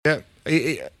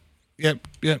Yep.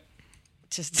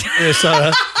 Just Yeah,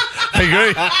 sorry. I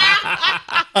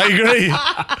agree.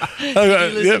 you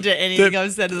listen to anything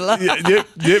I've said in the last. Yep.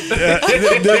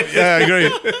 Yeah, I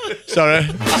agree. Sorry.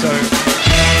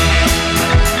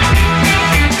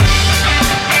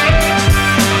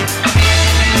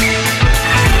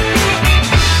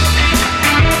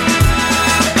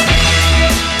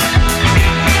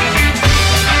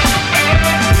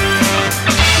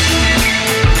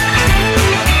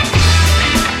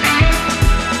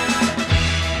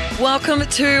 Welcome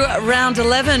to round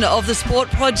 11 of the Sport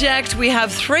Project. We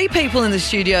have 3 people in the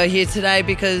studio here today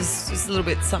because it's a little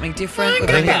bit something different.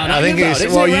 I think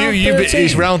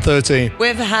it's round 13.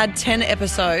 We've had 10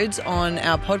 episodes on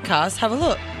our podcast. Have a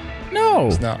look. No,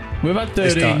 It's not. We've had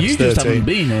 13. not. You It's just 13. haven't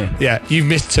been here. Yeah, you've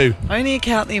missed 2. Only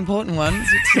count the important ones.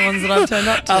 It's the ones that I've turned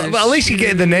up to. But at least you're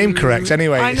getting the name correct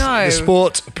anyway. I know. It's the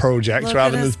Sport Project Look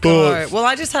rather at than the us Sport. go. Well,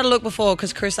 I just had a look before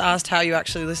because Kris asked how you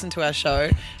actually listen to our show,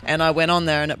 and I went on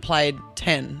there and it played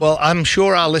 10. Well, I'm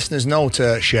sure our listeners know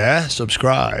to share,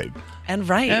 subscribe. And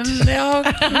rate. Someone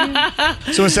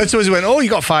said to us, they went, "Oh, you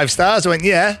got 5 stars." I went,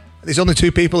 "Yeah." There's only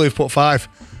 2 people who've put 5.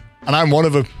 And I'm one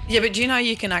of them. Yeah, but do you know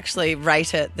you can actually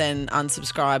rate it, then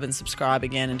unsubscribe and subscribe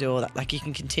again and do all that? Like, you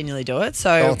can continually do it.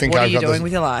 So what are you doing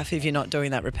with your life if you're not doing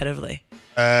that repetitively?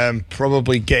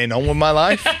 Probably getting on with my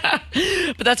life.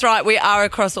 But that's right. We are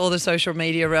across all the social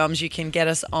media realms. You can get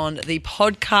us on the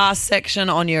podcast section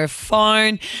on your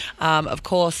phone. Of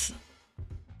course,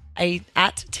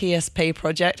 at TSP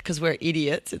Project, because we're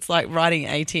idiots. It's like writing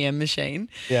ATM machine.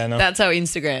 Yeah, I know. That's our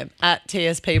Instagram, at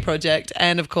TSP Project.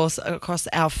 And, of course, across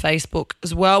our Facebook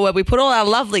as well, where we put all our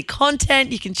lovely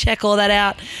content. You can check all that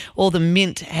out, all the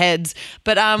mint heads.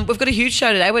 But we've got a huge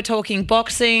show today. We're talking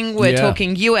boxing. We're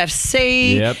talking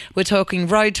UFC. Yep. We're talking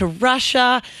Road to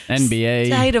Russia. NBA.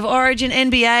 State of Origin,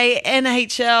 NBA,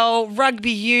 NHL, Rugby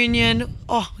Union.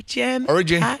 Oh, jam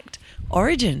packed.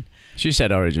 Origin. She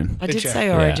said Origin. I did you? say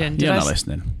Origin. Yeah. You're not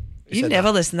listening. You never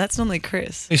listen. That's normally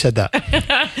Kris. Who said that?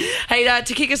 Hey,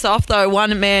 to kick us off, though,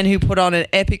 one man who put on an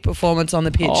epic performance on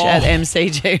the pitch at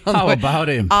MCG. How about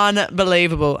him?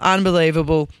 Unbelievable.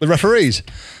 The referees.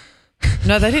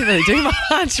 No, they didn't really do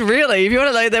much, really. If you want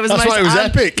to know, there was That's why it was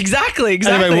epic. Exactly.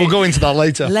 Anyway, we'll go into that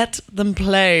later. Let them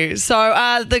play.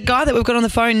 So the guy that we've got on the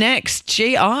phone next,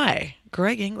 GI,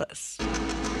 Greg Inglis.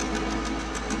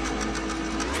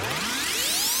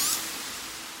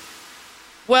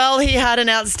 Well, he had an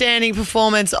outstanding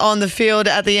performance on the field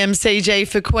at the MCG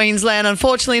for Queensland.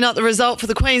 Unfortunately, not the result for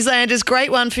the Queenslanders.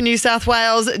 Great one for New South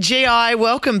Wales. GI,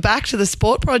 welcome back to the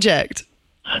Sport Project.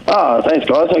 Oh, thanks,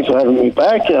 guys. Thanks for having me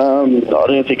back. I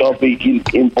didn't think I'd be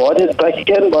invited back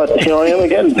again, but here I am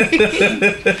again.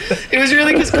 It was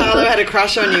really because Carlo had a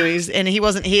crush on you, and he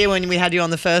wasn't here when we had you on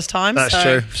the first time. That's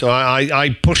true. So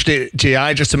I pushed it,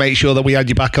 GI, just to make sure that we had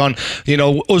you back on. You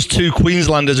know, us 2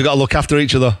 Queenslanders have got to look after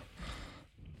each other.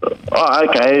 Oh,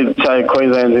 okay. So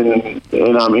Queensland's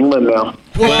in England now.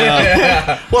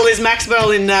 Well, is Maxwell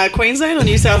in Queensland or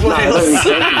New South Wales?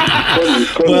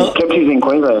 Kept in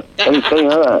Queensland. Didn't you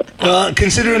know that? Well,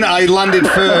 considering I landed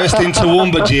first in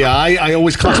Toowoomba, GI, I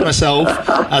always class myself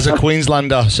as a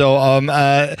Queenslander. So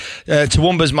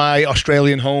Toowoomba's my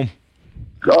Australian home.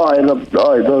 But honestly,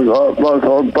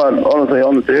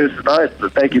 on the serious note,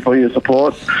 thank you for your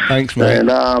support. Thanks, mate.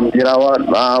 And you know what?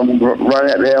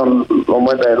 Running out there on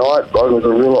Wednesday night, it was a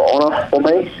real honour for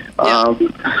me,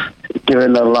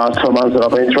 given the last 12 months that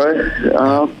I've been through,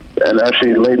 and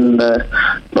actually leading the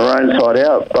Maroon side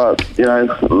out. But, you know,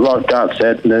 like Gart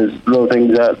said, there's little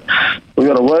things that we've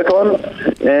got to work on,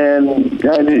 and you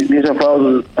know, New South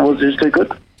Wales was just too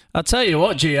good. I'll tell you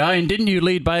what, GI, and didn't you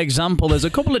lead by example? There's a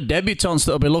couple of debutants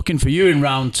that will be looking for you in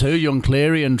round 2, young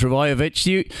Cleary and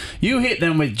Travojevic. You hit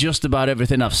them with just about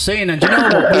everything I've seen, and you know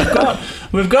what?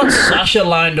 We've got Sasha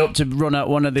lined up to run out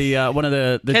one of the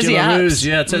Gillaroos.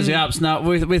 Yeah, Tessie Apps. Now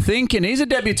we're thinking he's a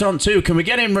debutant too. Can we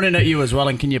get him running at you as well?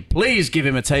 And can you please give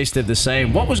him a taste of the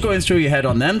same? What was going through your head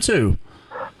on them two?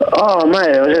 Oh,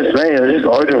 mate, it was just me. It was just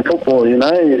Origin football, you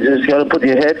know. You just got to put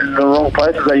your head in the wrong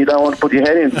places that you don't want to put your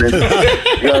head in.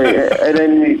 And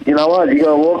then, you know what, you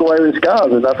got to walk away with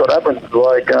scars, and that's what happened.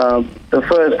 Like, the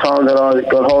first time that I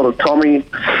got hold of Tommy,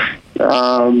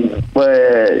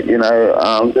 where, you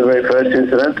know, the very first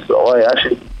incident, I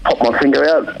actually popped my finger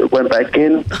out, went back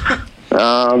in,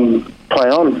 play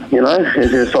on, you know. It's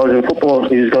just Origin football.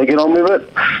 You just got to get on with it.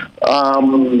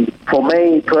 For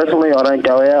me, personally, I don't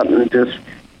go out and just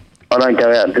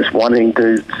wanting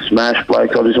to smash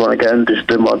blokes. I just want to go and just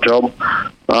do my job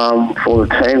for the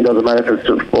team. Doesn't matter if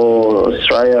it's for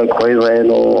Australia,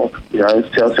 Queensland, or, you know,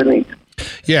 South Sydney.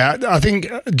 Yeah, I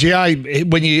think GI,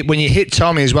 when you hit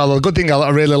Tommy as well, the good thing I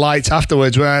really liked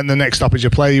afterwards, when the next stoppage you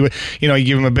play, you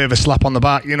give him a bit of a slap on the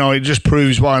back. It just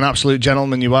proves what an absolute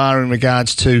gentleman you are in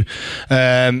regards to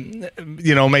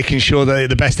making sure that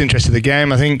the best interest of the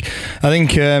game. I think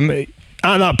at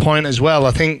that point as well,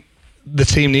 I think the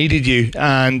team needed you,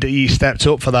 and you stepped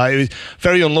up for that. It was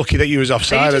very unlucky that you was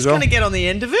offside as well. Are you just going to get on the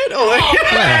end of it? Or?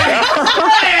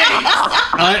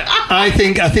 I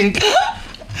think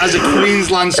as a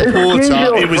Queensland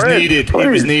supporter, it was needed. It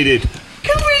was needed.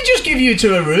 Can we just give you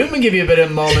to a room and give you a bit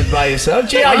of moment by yourself?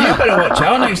 Gee, you better watch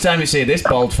out next time you see this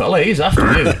bald fella. He's after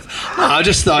you. I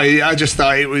just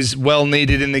thought it was well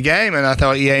needed in the game, and I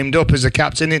thought he aimed up as a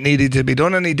captain. It needed to be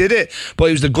done, and he did it. But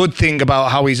it was the good thing about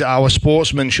how our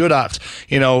sportsman should act.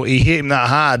 He hit him that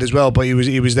hard as well, but he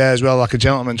was there as well like a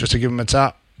gentleman, just to give him a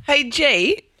tap. Hey,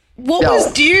 G,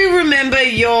 do you remember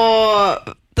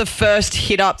the first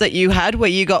hit up that you had where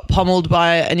you got pommeled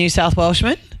by a New South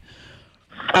Welshman?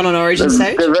 On an Origin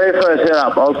stage? The very first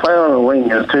hit-up, I was playing on the wing.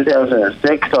 It was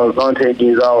 2006. I was 19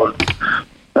 years old.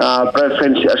 Brett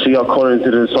Finch actually got caught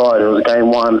into the side. It was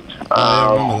game one.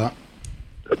 I remember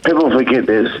that. People forget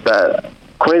this, that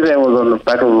Queensland was on the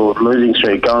back of a losing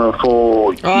streak, going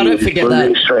for I don't forget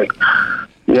losing that. streak.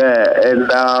 Yeah,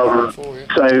 and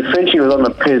so Finchy was on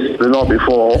the piss the night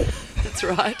before. That's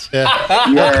right. Yeah,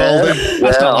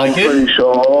 I'm pretty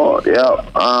sure.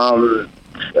 Yeah.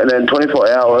 And then 24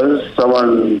 hours,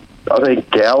 someone, I think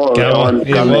Gower or someone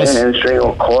done their hamstring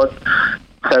or quad.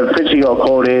 So Finchy got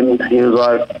called in. He was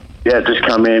like, "Yeah, just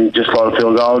come in, just slide a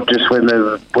field goal, just win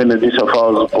the New South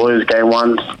Wales Boys game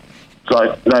one." It's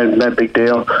like no big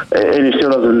deal, and he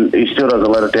still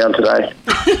doesn't let it down today.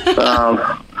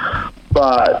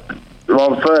 But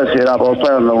my first hit up, I was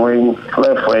playing on the wing,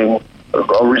 left wing.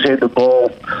 I received the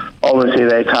ball. Obviously,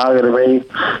 they targeted me.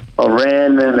 I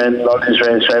ran, and then I just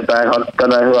ran straight back. I don't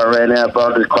know who I ran out,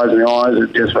 but I just closed my eyes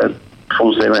and just went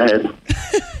full steam ahead.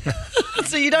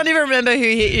 So you don't even remember who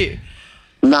hit you?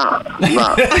 Nah.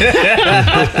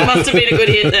 Must have been a good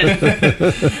hit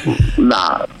then.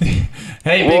 Nah.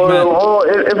 Hey, big man. Well,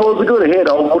 if it was a good hit,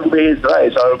 I wouldn't be here today,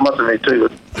 so it must have been too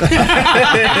good.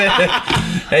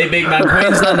 Hey, big man.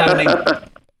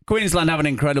 Queensland have an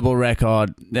incredible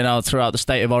record, throughout the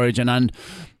state of origin, and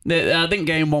I think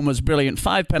game one was brilliant.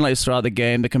 5 penalties throughout the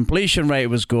game. The completion rate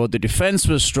was good. The defence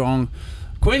was strong.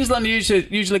 Queensland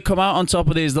usually come out on top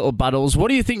of these little battles. What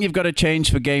do you think you've got to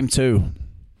change for game two?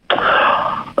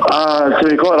 To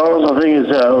be quite honest, I think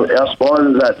it's our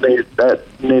spines that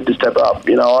need to step up.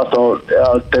 I thought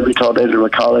our debutant Andrew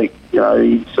McCulloch,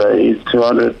 he's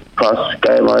 200 plus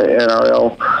game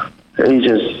NRL.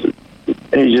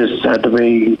 He just had to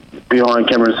be behind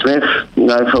Cameron Smith,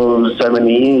 for so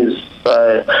many years.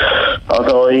 So I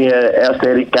thought he had an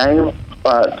outstanding game,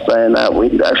 but saying that,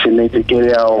 we actually need to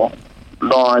get our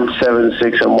 9, 7,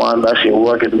 6 and 1 actually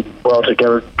working well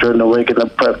together during the week in the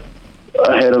prep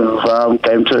ahead of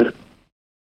game two.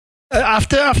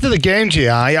 After the game, GI,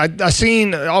 I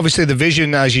seen obviously the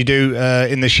vision as you do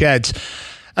in the sheds,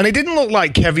 and it didn't look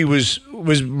like Kevy was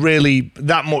really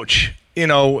that much.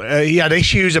 He had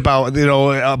issues about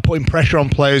putting pressure on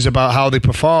players about how they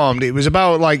performed. It was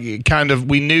about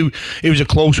we knew it was a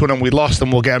close one and we lost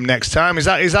and we'll get them next time. Is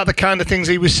that the kind of things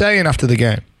he was saying after the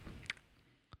game?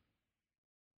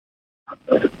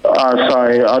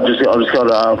 Sorry, I just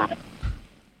got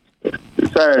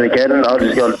say it again. I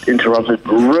just got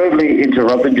rudely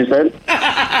interrupted just then.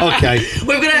 Okay.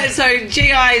 So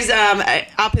GI's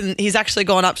he's actually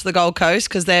gone up to the Gold Coast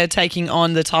because they're taking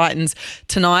on the Titans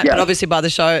tonight. Yeah. But obviously by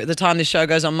the time this show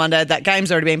goes on Monday, that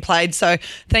game's already been played. So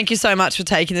thank you so much for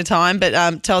taking the time.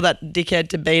 But tell that dickhead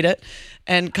to beat it.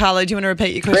 And Carlo, do you want to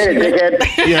repeat your question?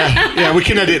 Yeah, we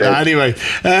can edit that anyway.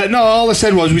 No, all I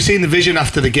said was we've seen the vision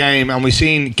after the game, and we've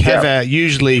seen Kev.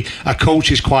 Usually, a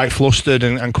coach is quite flustered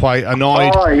and quite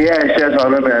annoyed. Oh yes, I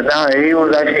remember that. No, he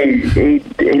was actually he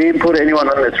didn't put anyone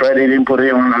on the thread. He didn't put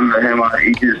anyone on the hammer.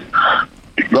 He just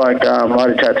I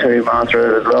had a chat to him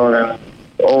after it as well,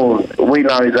 and we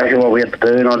know exactly what we have to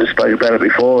do. And I just spoke about it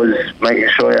before, is making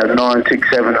sure our 9, 6,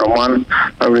 7, and 1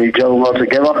 are really gel well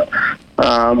together.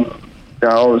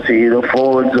 Obviously, the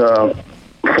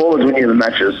forwards win you the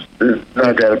matches. There's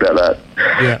no doubt about that.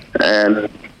 Yeah. And,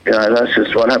 that's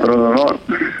just what happened on the night.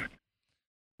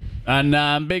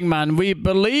 And, big man, we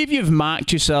believe you've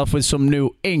marked yourself with some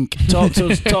new ink. Talk to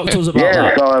us about that.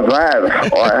 Yes,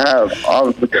 I have.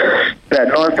 About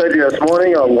 9:30 this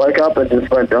morning, I woke up and just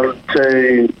went down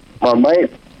to my mate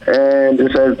and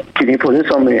just said, "Can you put this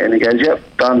on me?" And he goes, "Yep,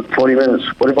 done. 40 minutes,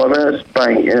 45 minutes,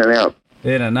 bang, in and out."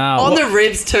 In and out. On the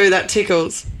ribs too, that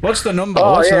tickles. What's the number?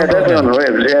 Definitely on the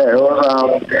ribs, yeah. It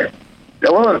was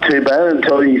it wasn't too bad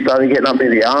until he started getting up near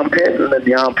the armpit, and then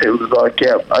the armpit was like,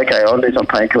 yeah, okay, I'll need some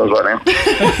painkillers right now.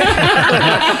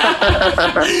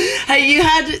 Hey, you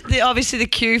had obviously the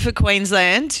queue for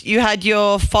Queensland. You had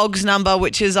your Fogs number,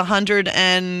 which is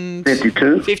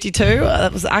 152. 52.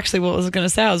 That was actually what I was going to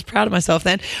say. I was proud of myself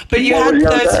then. But you What was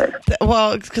had yours, those.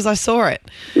 Well, because I saw it.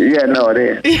 Yeah, no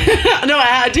idea. No,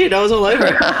 I did. I was all over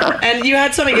it. And you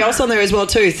had something else on there as well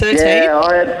too. 13. Yeah,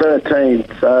 I had 13.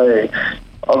 So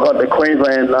I got the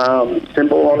Queensland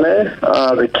symbol on there,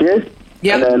 the Q.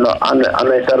 Yep. And then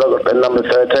underneath that I got the number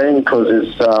 13 because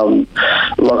it's,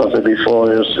 like I said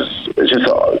before, it's just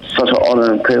such an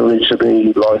honour and privilege to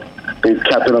be the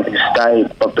captain of your state,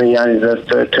 but be only the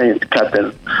 13th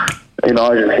captain in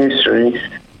Origin history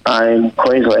in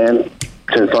Queensland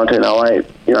since 1908.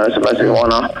 You know, it's a massive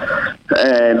honour.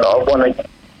 And I want to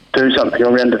do something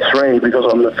around the 3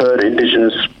 because I'm the third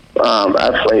Indigenous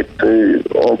athlete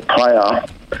or player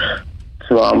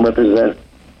to represent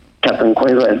Captain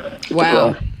Queensland.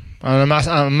 Wow. And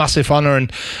a massive honour,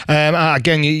 and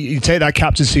again, you take that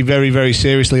captaincy very, very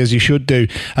seriously, as you should do.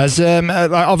 As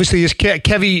obviously, as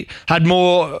Kevy had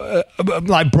more,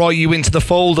 brought you into the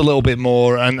fold a little bit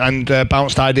more, and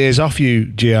bounced ideas off you,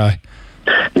 GI.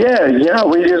 Yeah,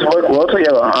 we just work well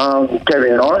together,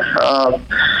 Kevy and I.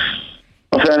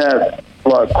 I found out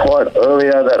quite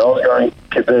earlier that I was going to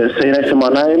get the C next to my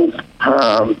name.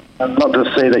 Not the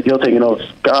C that you're thinking of,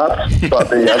 Garts, but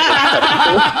the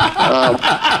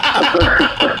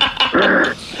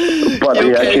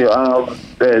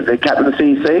the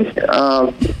captaincy C.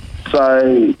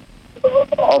 So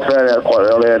I found out quite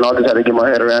earlier, and I just had to get my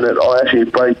head around it. I actually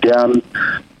broke down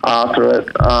after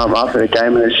the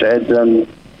game in the sheds, and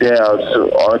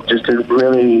I just didn't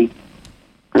really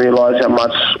realise how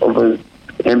much of an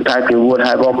impact it would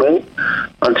have on me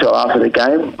until after the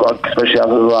game, especially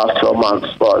after the last 12 months.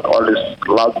 I just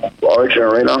love Origin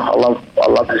Arena. I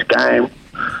love this game.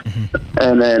 Mm-hmm.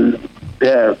 And then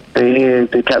being here,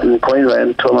 the captain of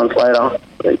Queensland 12 months later,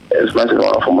 it's a massive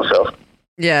honour for myself.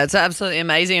 Yeah, it's absolutely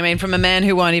amazing. I mean, from a man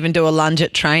who won't even do a lunge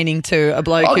at training to a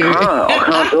bloke who... I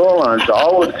can't do a lunge.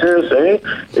 I would seriously,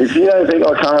 if you don't think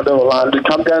I can't do a lunge,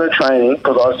 come down to training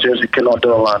because I seriously cannot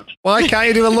do a lunge. Why can't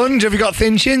you do a lunge? Have you got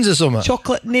thin shins or something?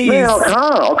 Chocolate knees. Yeah,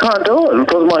 I can't do it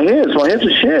because my hips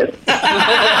are shit.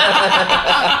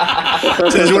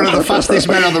 Says one of the fastest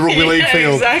men on the rugby league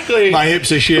field. Exactly. My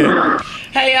hips are shit.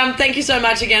 Hey, thank you so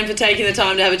much again for taking the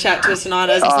time to have a chat to us tonight.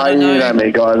 As I said, I know. You know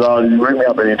me, guys. Ring me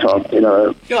up anytime, you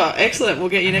know. Oh, excellent. We'll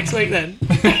get you next week then.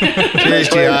 Cheers,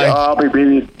 GI. I'll be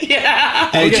busy. Yeah.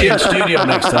 Hey, we'll get you in studio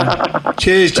next time.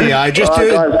 Cheers, GI. Guys,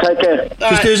 take care.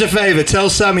 Just do us a favour. Tell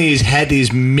Sammy his head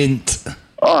is mint.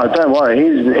 Oh, don't worry.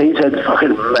 His head's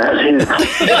fucking massive.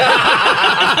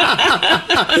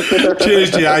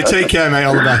 Cheers, GI. Take care, mate.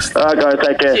 All the best. All right, guys.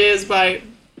 Take care. Cheers, mate.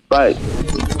 Bye.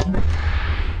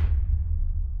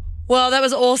 Well, that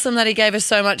was awesome that he gave us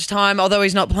so much time. Although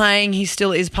he's not playing, he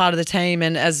still is part of the team.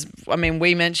 And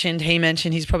he mentioned,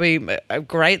 he's probably a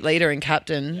great leader and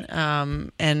captain.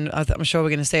 And I'm sure we're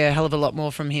going to see a hell of a lot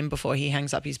more from him before he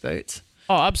hangs up his boots.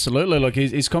 Oh, absolutely. Look,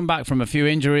 he's come back from a few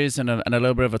injuries and a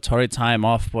little bit of a torrid time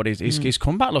off, but he's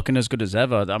come back looking as good as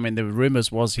ever. I mean, the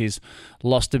rumours was he's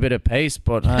lost a bit of pace,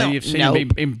 but you've seen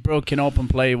him broken up and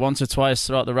play once or twice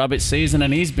throughout the Rabbit season,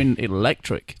 and he's been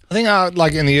electric. I think,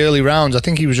 in the early rounds, I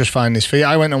think he was just finding his feet.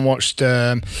 I went and watched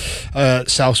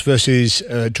Souths versus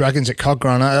Dragons at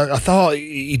Cogran. I thought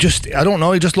he just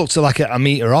looked like a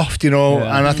metre off, and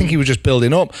I think he was just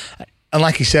building up. And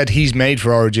like he said, he's made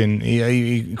for Origin.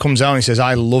 He comes out and he says,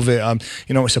 I love it.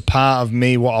 It's a part of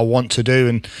me, what I want to do.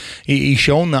 And he's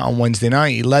shown that on Wednesday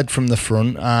night. He led from the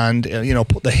front and,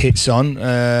 put the hits on.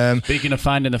 Speaking of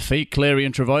finding the feet, Cleary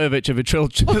and Travojevic have still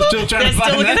trying to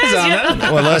find theirs, aren't they?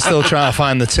 Well, they're still trying to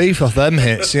find the teeth off them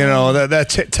hits. Their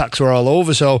tic-tacs were all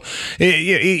over. So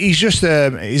he's just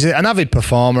he's an avid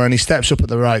performer and he steps up at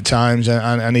the right times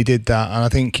and he did that. And I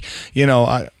think,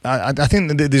 I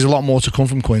think that there's a lot more to come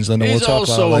from Queensland. He's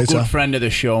also a good friend of the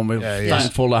show, and we're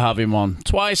thankful to have him on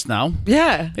twice now.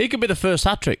 Yeah. He could be the first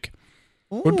hat-trick.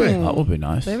 Would be. That would be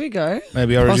nice. There we go.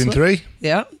 Maybe Origin 3.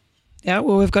 Yeah. Yeah,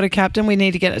 well, we've got a captain. We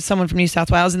need to get someone from New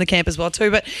South Wales in the camp as well too.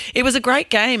 But it was a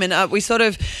great game, and we sort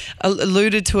of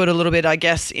alluded to it a little bit, I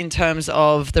guess, in terms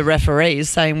of the referees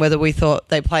saying whether we thought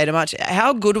they played a much.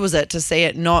 How good was it to see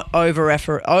it not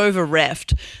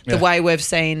over-reffed the way we've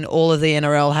seen all of the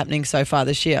NRL happening so far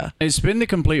this year? It's been the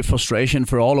complete frustration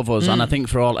for all of us, and I think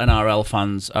for all NRL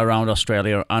fans around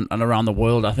Australia and around the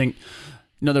world. I think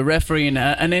the refereeing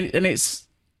and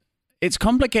it's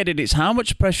complicated. It's how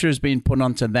much pressure is being put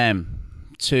onto them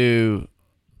to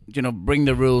bring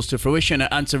the rules to fruition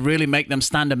and to really make them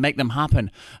stand and make them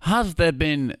happen. Have there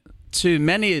been too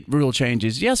many rule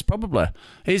changes? Yes, probably.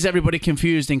 Is everybody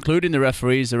confused, including the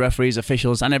referees,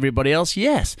 officials, and everybody else?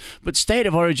 Yes. But State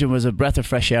of Origin was a breath of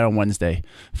fresh air on Wednesday.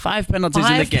 5 penalties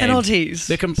in the game. 5 penalties.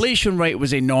 The completion rate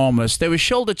was enormous. There were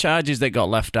shoulder charges that got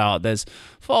left out. There's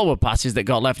forward passes that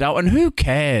got left out. And who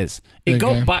cares? It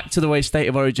got back to the way State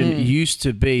of Origin used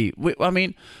to be.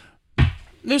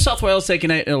 New South Wales taking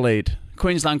 8 in the lead.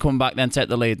 Queensland come back, then take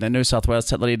the lead. Then New South Wales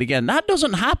take the lead again. That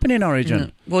doesn't happen in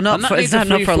Origin. Well, not for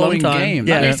a long time. Game.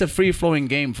 That needs a free-flowing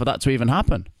game for that to even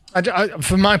happen.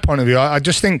 From my point of view, I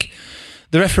just think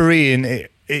the refereeing,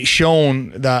 it's shown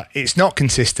that it's not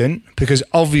consistent, because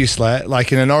obviously,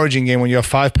 like in an Origin game when you have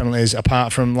 5 penalties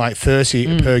apart from like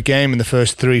 30 per game in the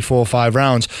first 3, 4, 5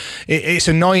 rounds, it's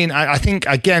annoying. I think,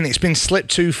 again, it's been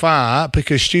slipped too far,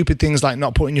 because stupid things like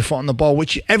not putting your foot on the ball,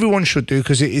 which everyone should do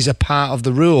because it is a part of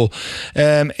the rule.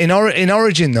 In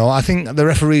Origin, though, I think the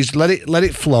referees let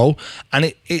it flow,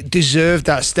 and it deserved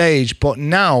that stage. But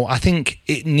now I think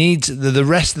it needs the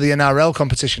rest of the NRL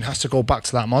competition has to go back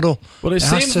to that model. Well, it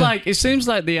seems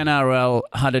like the NRL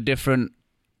had a different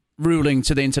ruling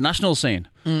to the international scene.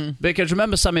 Because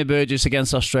remember Sammy Burgess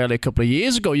against Australia a couple of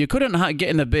years ago? You couldn't get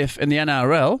in the biff in the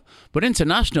NRL, but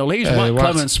international, he's whacked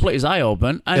Clement, split his eye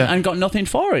open, and got nothing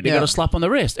for it. He got a slap on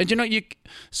the wrist. And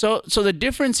so the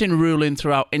difference in ruling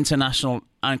throughout international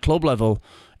and club level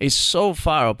is so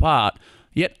far apart.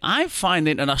 Yet I find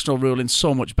the international ruling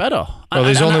so much better. Well,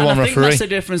 there's only one referee. I think that's the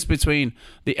difference between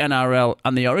the NRL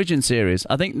and the Origin series.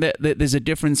 I think that there's a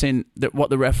difference in what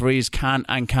the referees can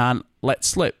and can't let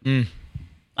slip. And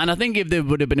I think if there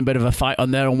would have been a bit of a fight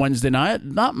on there on Wednesday night,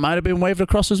 that might have been waved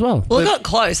across as well. Well, it got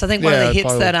close. I think one of the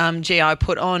hits that GI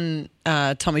put on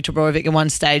Tommy Trbojevic at one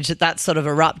stage, that sort of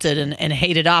erupted and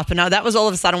heated up. And that was all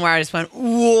of a sudden where I just went,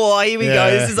 whoa, here we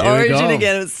go. This is Origin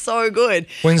again. It was so good.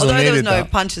 Queensland Although there was no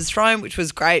that. punches thrown, which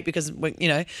was great because,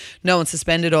 no one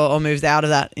suspended or moved out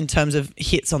of that in terms of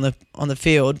hits on the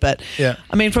field. But,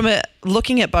 I mean,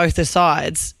 looking at both the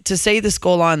sides, to see the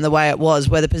scoreline the way it was,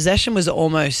 where the possession was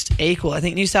almost equal. I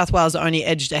think New South Wales only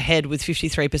edged ahead with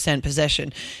 53%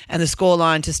 possession, and the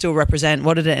scoreline to still represent,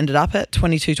 what did it ended up at?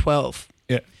 22-12.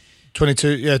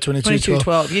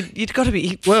 22-12. You've got to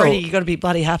be, Freddie, you've got to be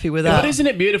bloody happy with that. But isn't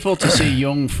it beautiful to see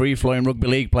young, free-flowing rugby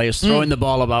league players throwing the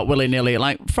ball about willy-nilly?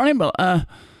 Like, Franny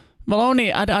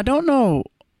Maloney, I don't know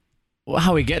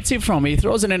how he gets it from. He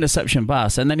throws an interception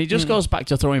pass and then he just goes back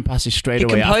to throwing passes straight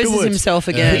away. He composes afterwards. Himself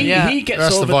again. He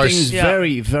gets over things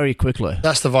very, very quickly.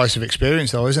 That's the voice of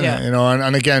experience, though, isn't it?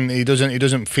 And again, he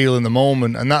doesn't feel in the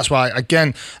moment, and that's why,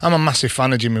 again, I'm a massive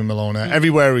fan of Jimmy Maloney.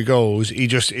 Everywhere he goes,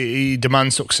 he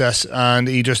demands success, and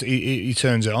he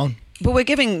turns it on. But we're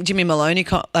giving Jimmy Maloney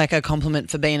a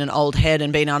compliment for being an old head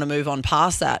and being able to move on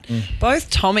past that. Both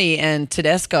Tommy and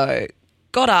Tedesco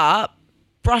got up,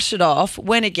 brushed it off,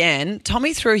 went again.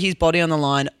 Tommy threw his body on the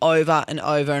line over and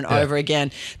over and over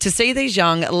again. To see these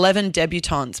young 11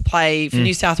 debutants play for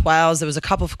New South Wales, there was a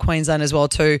couple for Queensland as well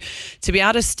too, to be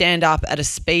able to stand up at a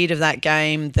speed of that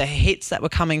game, the hits that were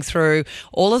coming through,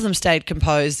 all of them stayed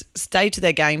composed, stayed to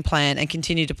their game plan and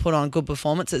continued to put on good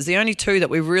performances. The only two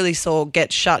that we really saw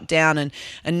get shut down and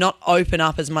not open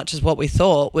up as much as what we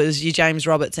thought was your James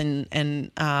Roberts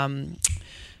and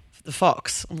the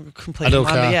Fox. I'm completely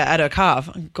Addo Carve.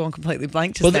 I'm going completely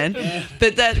blank just then.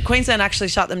 But that Queensland actually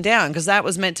shut them down because that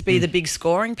was meant to be the big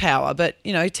scoring power. But,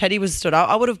 Teddy was stood up.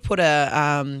 I would have put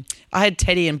I had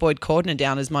Teddy and Boyd Cordner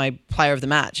down as my player of the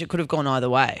match. It could have gone either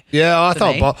way. Yeah, I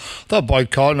thought Boyd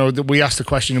Cordner, we asked the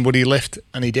question, would he lift?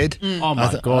 And he did. Oh,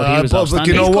 my God. He was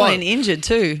outstanding. He's gone in injured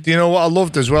too. Do you know what I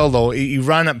loved as well, though? He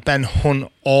ran at Ben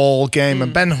Hunt all game,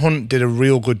 and Ben Hunt did a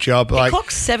real good job. He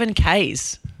clocked 7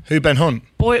 Ks. Who, Ben Hunt?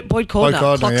 Boyd Cordner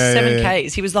clocked 7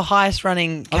 Ks. He was the highest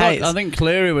running Ks. I think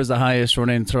Cleary was the highest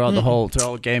running throughout the whole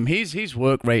game. His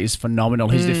work rate is phenomenal.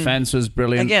 His defence was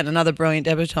brilliant. Again, another brilliant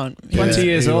debutant. 20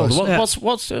 years old.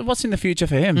 What's in the future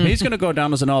for him? He's going to go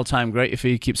down as an all-time great if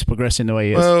he keeps progressing the way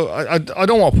he is. Well, I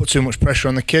don't want to put too much pressure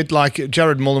on the kid. Like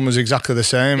Jared Mullen was exactly the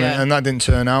same, and that didn't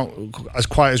turn out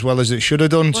quite as well as it should have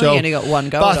done. Well, he only got 1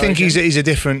 goal. But I think he's a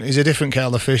different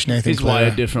kettle of fish, Nathan. He's Cleary.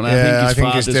 wired differently. I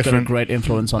think his father's got a great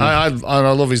influence on him.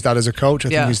 I love his dad as a coach. I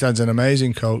think his dad's an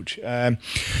amazing coach.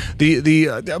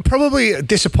 The probably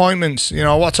disappointments.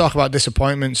 I want to talk about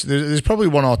disappointments. There's probably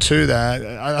one or two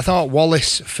there. I thought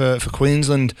Wallace for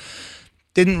Queensland.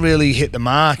 didn't really hit the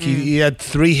mark. He had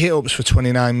 3 hit-ups for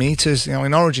 29 metres. You know,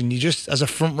 in Origin, you just, as a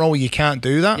front rower, you can't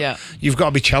do that. Yeah. You've got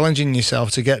to be challenging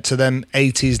yourself to get to them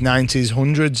 80s, 90s,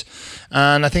 100s.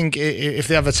 And I think if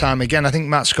they have the time again, I think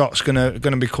Matt Scott's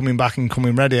gonna be coming back and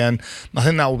coming ready, and I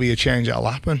think that will be a change that'll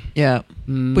happen. Yeah.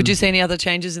 Would you see any other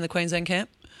changes in the Queensland camp?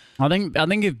 I think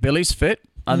if Billy's fit,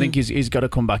 I think he's got to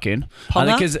come back in. Ponga? I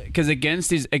think because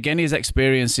his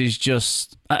experience is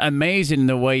just amazing.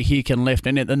 The way he can lift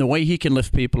and the way he can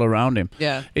lift people around him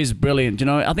is brilliant. You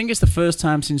know, I think it's the first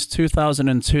time since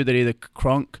 2002 that either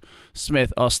Cronk,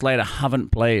 Smith or Slater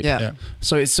haven't played. Yeah.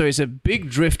 So it's a big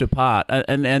drift apart,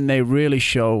 and they really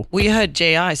show. Well, you heard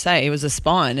GI say it was a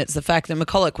spine. It's the fact that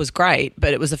McCulloch was great,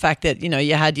 but it was the fact that, you know,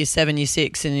 you had your 7, your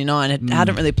 6 and your 9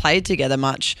 hadn't really played together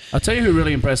much. I'll tell you who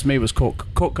really impressed me was Cook.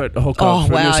 Cook at the hooker. Oh,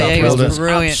 for wow, New South yeah, he Wales was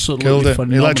brilliant. Absolutely Killed it.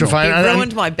 phenomenal. Electrifying. He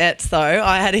ruined my bets, though.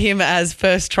 I had him as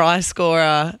first try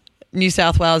scorer, New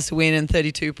South Wales to win, and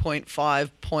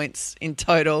 32.5 points in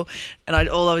total. And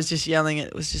all I was just yelling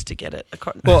at was just to get it.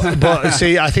 But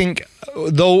see, I think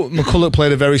though McCulloch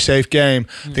played a very safe game,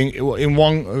 I think in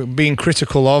one being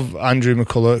critical of Andrew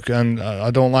McCulloch, and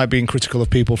I don't like being critical of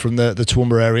people from the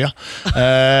Toowoomba area,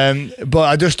 but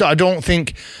I don't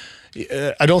think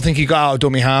he got out of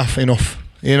dummy half enough.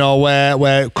 You know,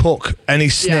 where Cook and he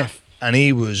sniffed and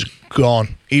he was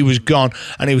gone. He was gone,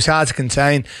 and he was hard to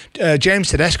contain. James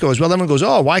Tedesco as well. Everyone goes,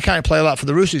 "Oh, why can't he play like that for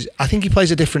the Roosters?" I think he plays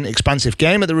a different, expansive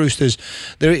game at the Roosters.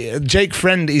 Jake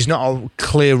Friend is not a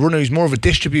clear runner; he's more of a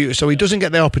distributor, so he doesn't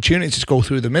get the opportunity to go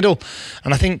through the middle.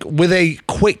 And I think with a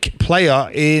quick player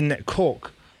in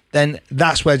Cook, then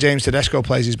that's where James Tedesco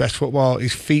plays his best football.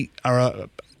 His feet are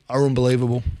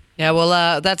unbelievable. Yeah,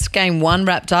 well, that's game 1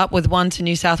 wrapped up with 1 to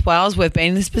New South Wales. We've been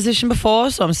in this position before,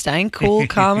 so I'm staying cool,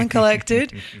 calm and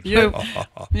collected. But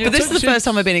this is the first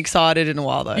time I've been excited in a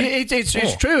while, though.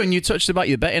 It's true, and you touched about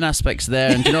your betting aspects there.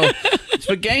 And you know,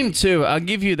 for game 2, I'll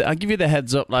give you the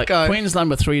heads up. Like Queensland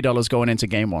were $3 going into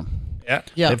game 1. Yeah,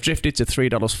 they've drifted to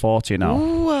 $3.40 now.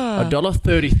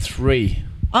 $1.33.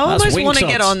 I almost want to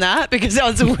get on that because that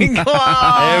was a wink. There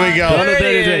we go.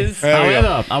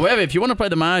 However, if you want to play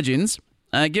the margins.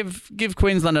 Give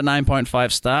Queensland a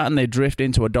 9.5 start, and they drift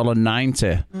into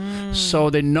 $1.90. So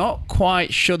they're not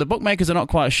quite sure. The bookmakers are not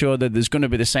quite sure that there's going to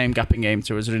be the same gap in game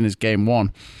 2 as in his game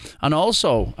 1. And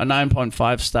also a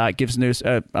 9.5 start gives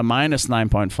a minus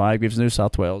 9.5 gives New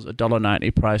South Wales a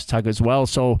 $1.90 price tag as well.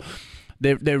 So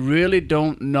they really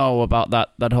don't know about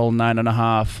that whole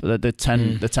 9.5, the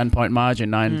 10-point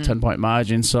margin, 10-point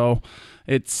margin. So.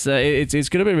 It's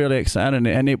going to be really exciting,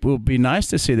 and it will be nice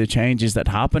to see the changes that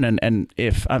happen. And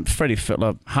if Freddie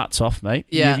Fittler, hats off, mate.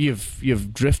 Yeah,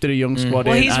 you've drifted a young squad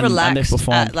in. Well, he's relaxed. And they've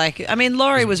performed.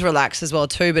 Laurie was relaxed as well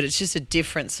too, but it's just a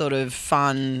different sort of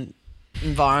fun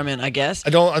environment, I guess. I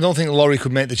don't think Laurie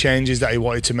could make the changes that he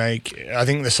wanted to make. I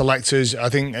think the selectors. I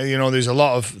think there's a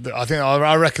lot of.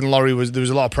 I reckon there was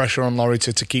a lot of pressure on Laurie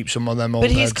to keep some of them old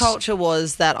But his heads. culture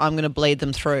was that I'm going to bleed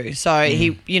them through. So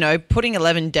he, putting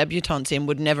 11 debutants in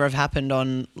would never have happened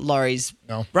on Laurie's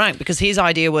rank, because his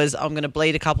idea was I'm going to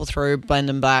bleed a couple through, blend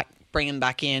them back, bring them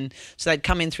back in. So they'd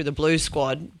come in through the blue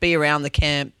squad, be around the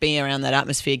camp, be around that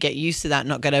atmosphere, get used to that,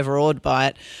 not get overawed by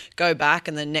it, go back,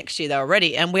 and then next year they were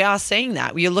ready. And we are seeing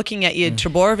that. You're looking at your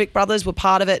Treborovic brothers were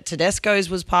part of it, Tedesco's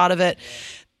was part of it.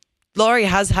 Laurie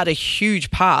has had a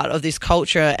huge part of this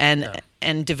culture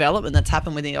and development that's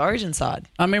happened with the Origin side.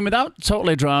 I mean, without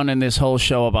totally drowning this whole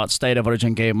show about State of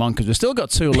Origin Game 1, because we've still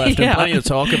got 2 left and plenty to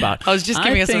talk about. I was just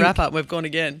giving us a wrap-up and we've gone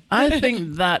again. I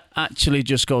think that actually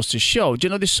just goes to show,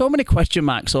 there's so many question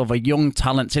marks over young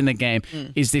talents in the game.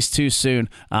 Is this too soon?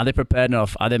 Are they prepared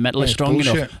enough? Are they mentally strong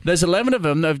enough? There's 11 of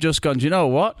them that have just gone, do you know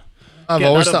what? I've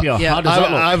always thought it's They're it's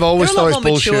a lot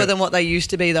more mature bullshit. than what they used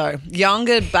to be, though.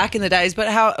 Younger back in the days. But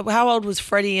how old was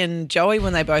Freddie and Joey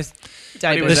when they both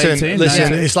debuted?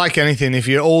 Listen, it's like anything. If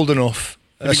you're old enough,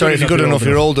 if you're good enough,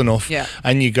 you're old enough,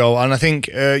 and you go. And I think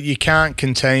you can't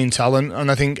contain talent, and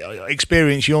I think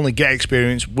experience, you only get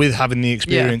experience with having the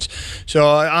experience. So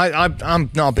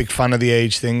I'm not a big fan of the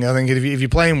age thing. I think if you're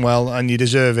playing well and you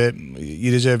deserve it,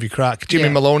 you deserve your crack. Jimmy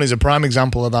Malone is a prime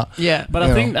example of that. Yeah, but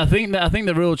I think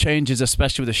the rule changes,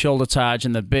 especially with the shoulder charge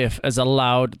and the biff, has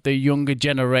allowed the younger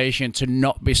generation to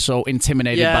not be so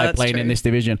intimidated by playing in this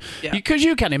division. Because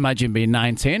you can't imagine being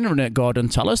 19 and Gordon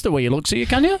Tallis the way he looks at you,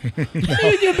 can you?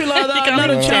 You'd be like that. Not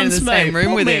a chance, mate.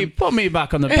 Put me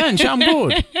back on the bench. I'm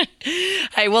good.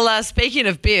 Hey, well, speaking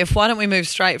of biff, why don't we move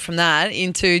straight from that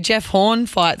into Jeff Horn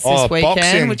fights this weekend,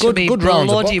 boxing. which will be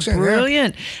bloody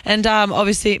brilliant. Yeah. And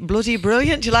obviously, bloody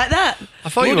brilliant. Do you like that? I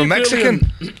thought you were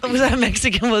Mexican. Was that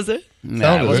Mexican, was it?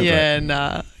 Nah, it wasn't great. Yeah,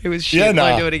 nah. It was shit. Yeah, nah.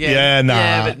 Won't do it again. Yeah, nah.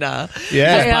 Yeah, but nah.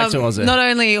 Yeah. Hey, Back to Aussie. not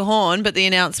only Horn, but the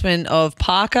announcement of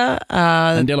Parker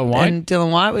And Dylan White. And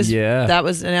Dylan White was Yeah. that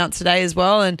was announced today as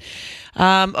well, and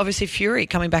obviously Fury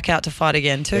coming back out to fight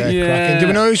again too. Yeah, cracking. Do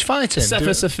we know who's fighting? Sefa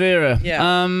Safira. Yeah.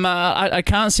 I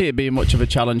can't see it being much of a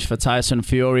challenge for Tyson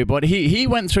Fury, but he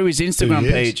went through his Instagram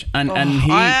page and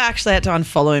he. I actually had to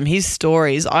unfollow him. His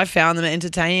stories, I found them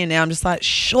entertaining, and now I'm just like,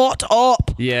 shut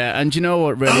up. Yeah, and do you know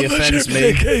what really offends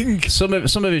me? Some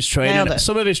of his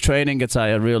training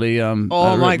attire really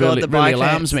my God, really, the really bike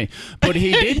alarms hands. me. But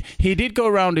he did go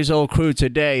around his whole crew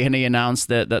today and he announced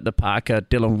that the Parker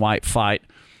Dylan White fight.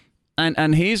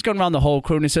 And he's gone around the whole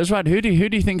crew and he says, right, who do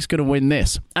you think's going to win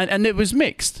this? And it was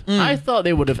mixed. I thought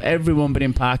they would have everyone been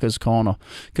in Parker's corner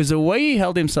because the way he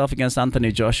held himself against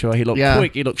Anthony Joshua, he looked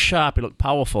quick, he looked sharp, he looked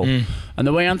powerful. And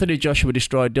the way Anthony Joshua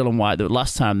destroyed Dylan White the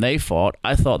last time they fought,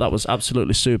 I thought that was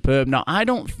absolutely superb. Now, I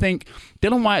don't think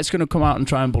Dylan White's going to come out and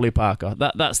try and bully Parker.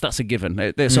 That's a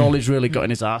given. That's all he's really got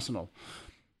in his arsenal.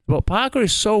 But Parker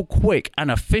is so quick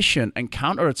and efficient and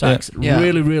counterattacks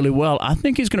really, really well. I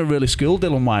think he's going to really school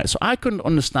Dylan White. So I couldn't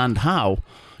understand how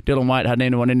Dylan White had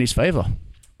anyone in his favour.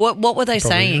 What were they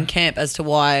saying in camp as to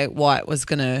why White was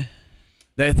going to...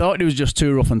 They thought he was just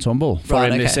too rough and tumble for Right,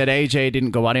 him. okay. They said AJ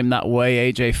didn't go at him that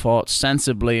way. AJ fought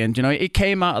sensibly. And, he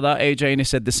came out of that, AJ, and he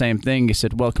said the same thing. He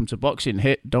said, welcome to boxing.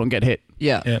 Hit, don't get hit.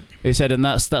 Yeah. He said, and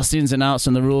that's the ins and outs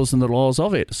and the rules and the laws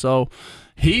of it. So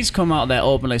he's come out there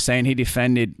openly saying he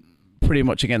defended pretty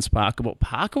much against Parker, but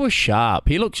Parker was sharp.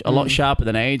 He looked a lot sharper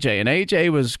than AJ, and AJ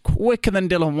was quicker than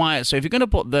Dylan White. So if you're going to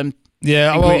put them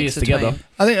ingredients together,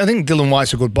 I think Dylan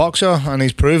White's a good boxer, and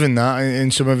he's proven that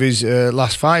in some of his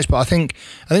last fights. But I think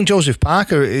Joseph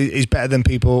Parker is better than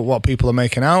what people are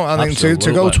making out. I think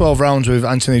to go 12 rounds with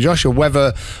Anthony Joshua,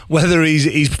 whether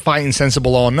he's fighting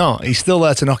sensible or not, he's still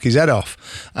there to knock his head off.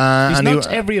 He's knocked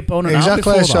every opponent out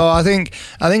exactly. before So that.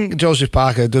 I think Joseph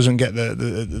Parker doesn't get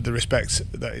the respect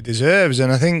that he deserves,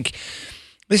 and I think.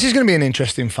 This is going to be an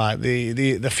interesting fight,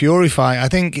 the Fury fight. I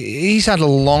think he's had a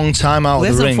long time out of the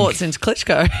ring. He hasn't fought since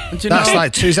Klitschko. That's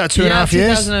like 2.5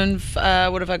 years?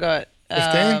 2000 what have I got?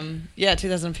 15?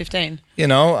 2015.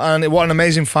 And what an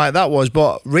amazing fight that was.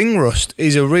 But ring rust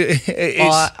is a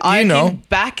I can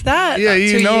back that. Yeah,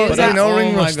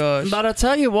 ring rust. My gosh. But I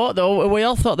tell you what, though, we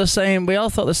all thought the same.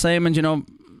 And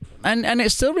and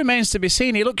it still remains to be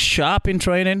seen. He looks sharp in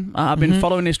training. I've been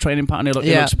following his training pattern.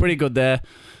 He looks pretty good there.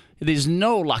 There's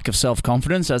no lack of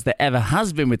self-confidence, as there ever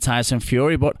has been with Tyson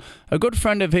Fury, but a good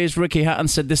friend of his, Ricky Hatton,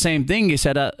 said the same thing. He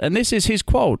said, and this is his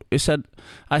quote, he said,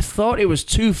 I thought it was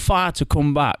too far to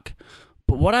come back,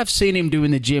 but what I've seen him do in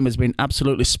the gym has been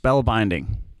absolutely spellbinding.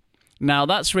 Now,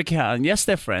 that's Ricky Hatton. Yes,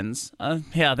 they're friends. I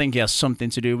think he has something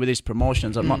to do with his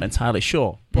promotions. I'm not entirely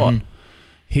sure, but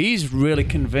he's really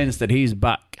convinced that he's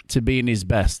back to being his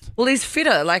best. Well, he's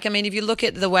fitter. If you look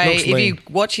at the way, Looks if lean. you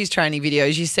watch his training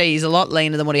videos, you see he's a lot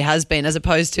leaner than what he has been, as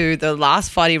opposed to the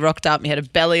last fight he rocked up and he had a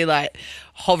belly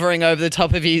hovering over the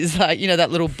top of his,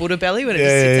 that little Buddha belly when it just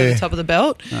sits on the top of the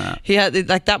belt. He had,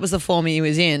 that was the form he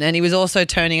was in. And he was also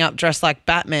turning up dressed like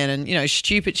Batman and,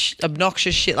 stupid,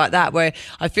 obnoxious shit like that, where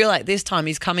I feel like this time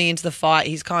he's coming into the fight,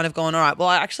 he's kind of gone, all right, well,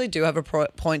 I actually do have a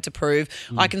point to prove.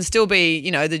 I can still be,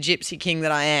 the gypsy king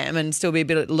that I am and still be a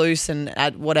bit loose and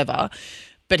at whatever.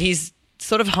 But he's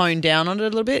sort of honed down on it a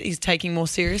little bit. He's taking more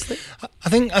seriously. I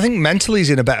think mentally he's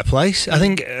in a better place. I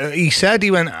think he said he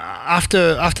went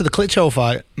after the Klitschko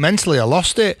fight. Mentally, I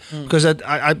lost it because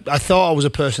I thought I was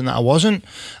a person that I wasn't,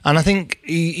 and I think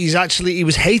he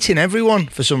was hating everyone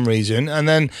for some reason, and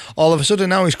then all of a sudden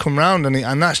now he's come round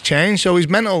and that's changed. So his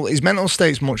mental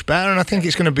state's much better, and I think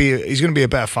he's going to be a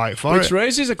better fight for it. Which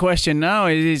raises a question now: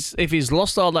 is if he's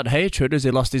lost all that hatred, has he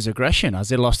lost his aggression? Has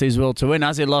he lost his will to win?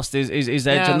 Has he lost his edge?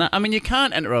 Yeah. And that, you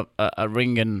can't enter a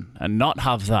ring and not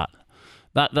have that.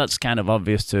 That's kind of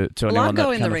obvious to anyone. Well, I go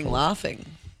that in the can ring afford. laughing.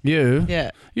 You?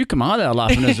 Yeah. You come out there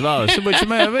laughing as well. So which,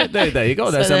 there you go.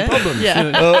 There's So some problems.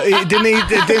 Yeah. Well,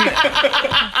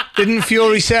 didn't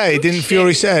Fury say? Didn't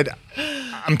Fury said,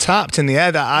 "I'm tapped in the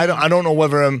head. I don't know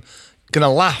whether I'm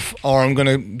gonna laugh or I'm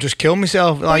gonna just kill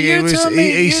myself." Like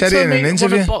he said it in an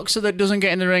interview. What a boxer that doesn't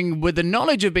get in the ring with the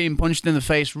knowledge of being punched in the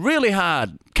face really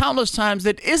hard, countless times,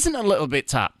 that isn't a little bit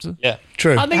tapped. Yeah,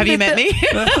 true. I think Have you met me?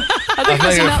 I've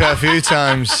met you a few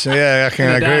times. Yeah, I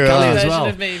can agree with dark alley that. as Version well.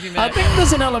 of me, if you I met. think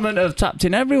there's an element of tapped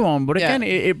in everyone, but again, Yeah.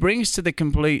 it brings to the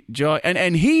complete joy,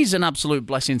 and he's an absolute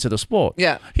blessing to the sport.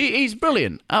 Yeah. He's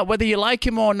brilliant. Whether you like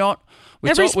him or not,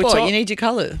 Every sport, you need your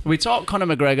colour. We talk Conor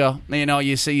McGregor. You know,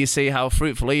 you see how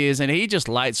fruitful he is, and he just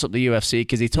lights up the UFC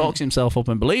because he talks himself up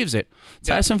and believes it.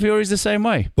 Tyson Fury's the same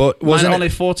way, but wasn't only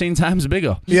 14 times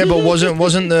bigger. Yeah, but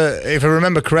wasn't the, if I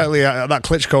remember correctly, that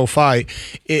Klitschko fight,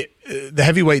 the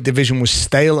heavyweight division was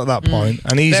stale at that point,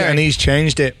 and he's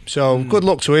changed it. So good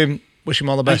luck to him. Wish him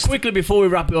all the best. And quickly before we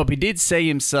wrap it up, he did say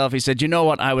himself, he said, you know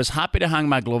what, I was happy to hang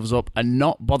my gloves up and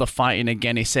not bother fighting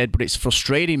again. He said, but it's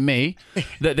frustrating me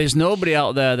that there's nobody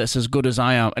out there that's as good as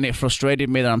I am, and it frustrated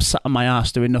me that I'm sat on my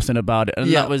ass doing nothing about it.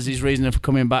 And that was his reason for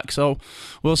coming back. So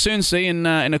we'll soon see in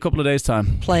a couple of days'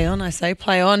 time. Play on, I say,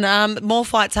 play on. More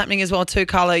fights happening as well too,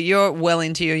 Carlo. You're well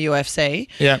into your UFC.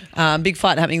 Yeah. Big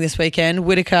fight happening this weekend,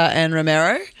 Whittaker and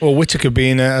Romero. Well, Whittaker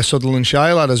being a Sutherland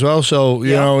Shire lad as well, so,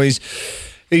 you know,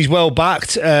 He's well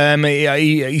backed.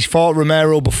 He's fought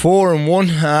Romero before and won.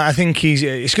 I think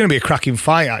it's going to be a cracking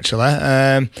fight, actually.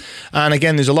 And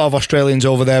again, there's a lot of Australians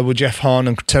over there with Jeff Horn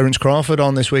and Terence Crawford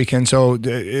on this weekend. So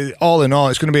all in all,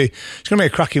 it's going to be a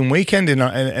cracking weekend in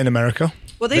America.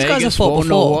 Well, these guys have fought before.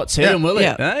 Know what's hidden, will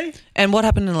it? Eh? And what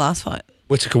happened in the last fight?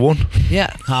 Whittaker won.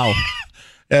 Yeah. How?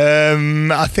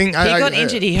 I think he got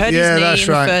injured. He hurt his knee in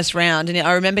the first round, and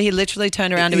I remember he literally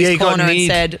turned around to his corner and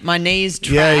said, "My knee's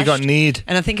trashed." Yeah, he got kneed,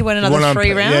 and I think he went another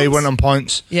 3 rounds. Yeah, he went on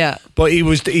points. Yeah, but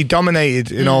he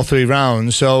dominated in all 3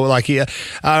 rounds. So, like, as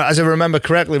I remember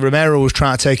correctly, Romero was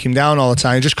trying to take him down all the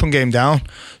time. He just couldn't get him down.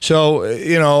 So,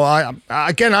 you know,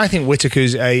 I think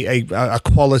Whittaker's a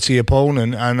quality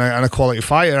opponent and a quality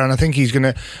fighter, and I think he's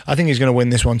gonna win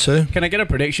this one too. Can I get a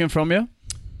prediction from you?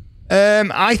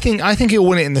 I think he'll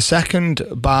win it in the second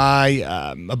by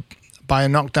a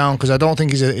knockdown, because I don't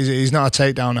think he's not a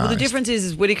takedown artist. Well, the difference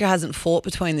is Whittaker hasn't fought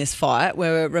between this fight,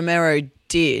 where Romero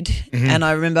did, and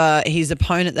I remember his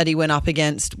opponent that he went up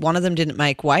against, one of them didn't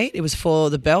make weight. It was for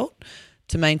the belt,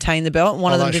 to maintain the belt.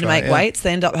 One of them didn't make weights.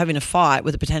 They ended up having a fight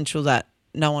with the potential that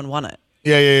no one won it.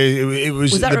 Yeah. It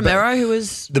was. Was that Romero who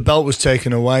was? The belt was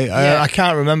taken away. I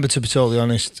can't remember, to be totally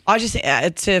honest. I just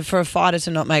think for a fighter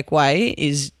to not make weight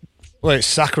is. Well, it's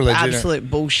sacrilege. Absolute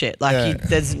bullshit. Like,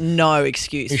 there's no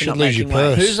excuse for not making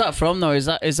weight. Who's that from, though? Is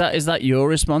that your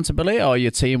responsibility or your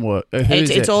teamwork?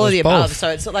 It's all of the above. Both. So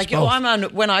it's like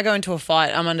when I go into a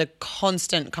fight, I'm under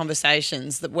constant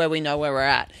conversations where we know where we're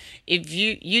at. If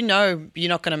you know you're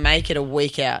not going to make it a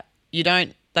week out, you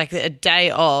don't, like, a day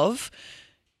of,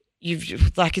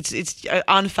 it's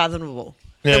unfathomable.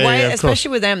 Especially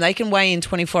with them, they can weigh in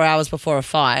 24 hours before a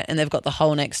fight, and they've got the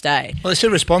whole next day. Well, it's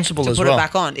irresponsible to as put well. it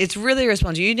back on. It's really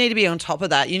irresponsible. You need to be on top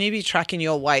of that. You need to be tracking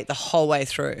your weight the whole way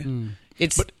through.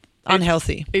 It's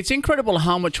unhealthy. It's incredible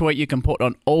how much weight you can put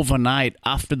on overnight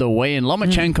after the weigh-in.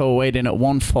 Lomachenko weighed in at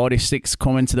 146,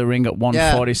 coming to the ring at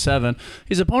 147.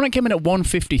 His opponent came in at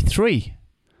 153.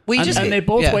 And they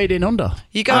both weighed in under.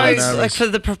 You guys, for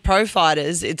the pro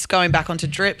fighters, it's going back onto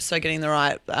drips, so getting the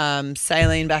right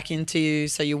saline back into you,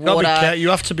 so your water.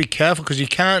 You have to be careful, because you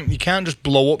can't just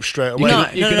blow up straight away. No,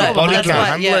 body can't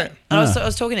handle it. And I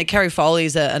was talking to Kerry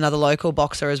Foley's another local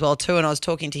boxer as well too, and I was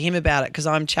talking to him about it, because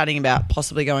I'm chatting about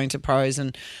possibly going to pros,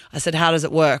 and I said, how does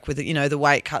it work with the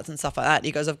weight cuts and stuff like that? And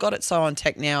he goes, I've got it so on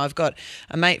tech now. I've got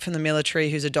a mate from the military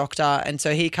who's a doctor, and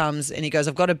so he comes and he goes,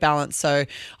 I've got a balance, so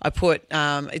I put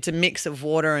it's a mix of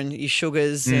water and your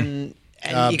sugars and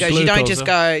he goes, you don't just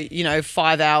go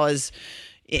 5 hours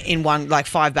in one, like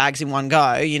 5 bags in one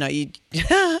go.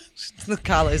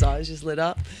 Carlo's eyes just lit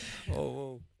up.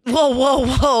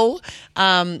 Whoa.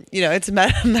 It's a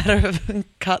matter of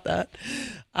cut that.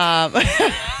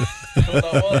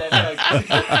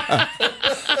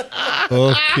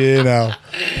 Okay, now.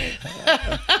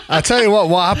 I tell you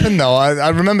what happened though. I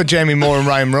remember Jamie Moore and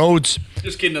Ryan Rhodes.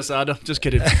 Just kidding, Asada. Just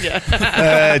kidding.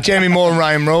 Jamie Moore and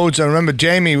Ryan Rhodes. I remember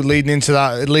Jamie leading into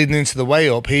the way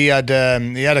up. He had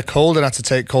a cold and had to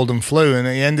take cold and flu, and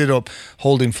he ended up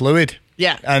holding fluid.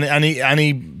 Yeah, and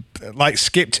he like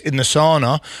skipped in the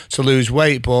sauna to lose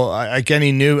weight, but again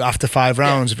he knew after 5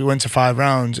 rounds, if he went to 5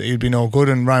 rounds, he'd be no good,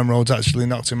 and Ryan Rhodes actually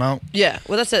knocked him out. Yeah,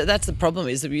 well that's the problem,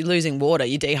 is that you're losing water,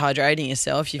 you're dehydrating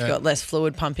yourself, you've got less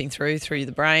fluid pumping through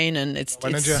the brain, and it's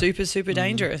super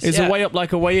dangerous. Is a way up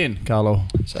like a way in, Carlo?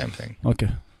 Same thing. Okay.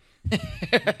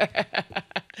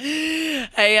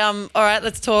 Hey, all right,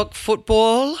 let's talk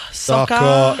football,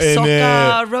 soccer,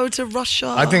 road to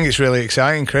Russia. I think it's really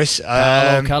exciting, Kris.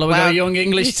 Carlo, we got a young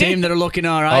English team that are looking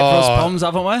all right for us Poms,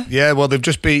 haven't we? Yeah, well, they've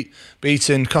just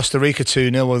beaten Costa Rica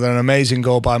 2-0 with an amazing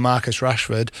goal by Marcus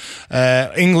Rashford.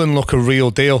 England look a real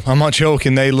deal. I'm not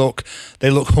joking. They look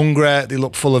hungry. They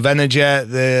look full of energy.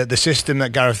 The system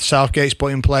that Gareth Southgate's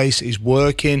put in place is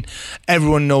working.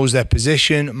 Everyone knows their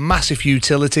position. Massive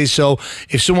utilities. So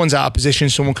if someone's out of position,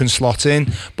 someone anyone can slot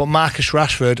in. But Marcus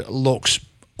Rashford looks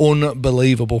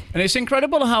unbelievable. And it's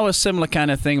incredible how a similar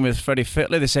kind of thing with Freddie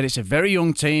Fittler. They said it's a very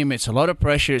young team, it's a lot of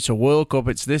pressure, it's a World Cup,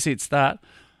 it's this, it's that.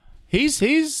 He's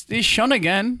shone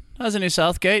again, hasn't he,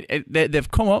 Southgate?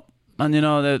 They've come up and, you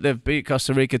know, they've beat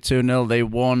Costa Rica 2-0. They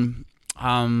won,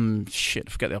 I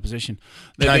forget the opposition.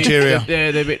 Nigeria.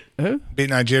 They beat, who? Beat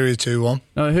Nigeria 2-1.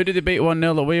 No, who did they beat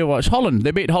 1-0 that we watched? Holland.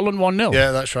 They beat Holland 1-0.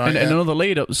 Yeah, that's right. In another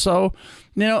lead-up. So,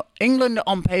 you know, England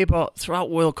on paper throughout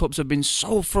World Cups have been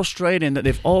so frustrating that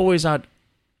they've always had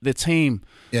the team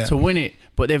to win it,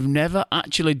 but they've never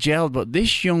actually gelled. But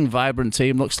this young, vibrant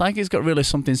team looks like it's got really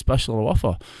something special to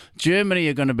offer. Germany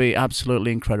are going to be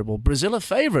absolutely incredible. Brazil are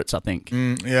favourites, I think.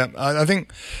 I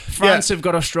think France have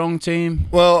got a strong team.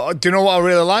 Well, do you know what I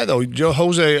really like though?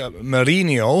 Jose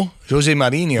Mourinho.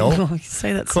 Oh, you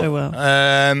say that so well.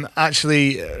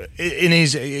 Actually,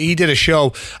 he did a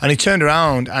show and he turned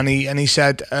around and he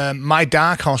said, "My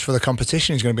dark horse for the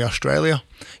competition is going to be Australia."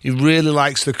 He really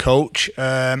likes the coach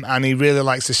and he really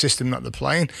likes the system that they're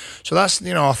playing. So that's,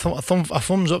 you know, a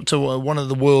thumbs up to one of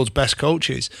the world's best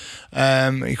coaches.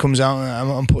 He comes out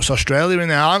and puts Australia in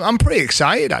there. I'm pretty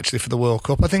excited actually for the World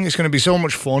Cup. I think it's going to be so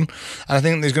much fun, and I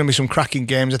think there's going to be some cracking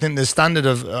games. I think the standard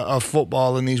of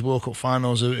football in these World Cup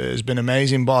finals has been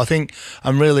amazing, but I think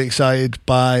I'm really excited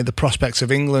by the prospects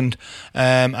of England.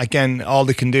 Again, all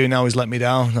they can do now is let me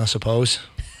down, I suppose.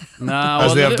 No,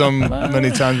 as they have done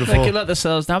many times before. They can let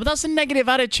themselves down, but that's a negative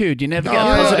attitude. You never get a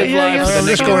positive life. I'm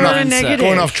just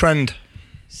going off trend.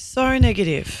 So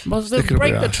negative. Well,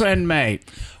 break the trend, mate.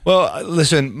 Well,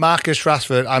 listen, Marcus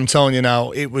Rashford, I'm telling you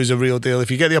now, it was a real deal. If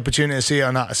you get the opportunity to see it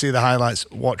and see the highlights,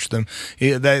 watch them.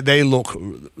 They look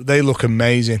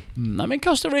amazing. I mean,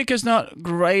 Costa Rica's not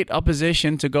great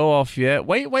opposition to go off yet.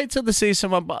 Wait till they see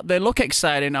someone. But they look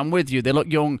exciting. I'm with you. They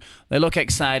look young. They look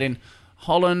exciting.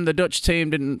 Holland, the Dutch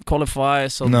team didn't qualify,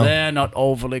 so they're not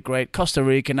overly great. Costa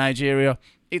Rica, Nigeria,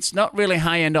 it's not really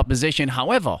high-end opposition.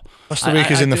 However, Costa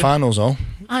Rica's in the finals, though.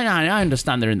 I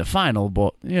understand they're in the final,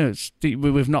 but you know,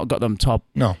 we've not got them top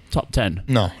 10.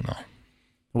 No.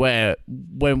 Where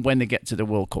when they get to the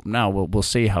World Cup now, we'll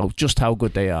see how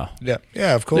good they are.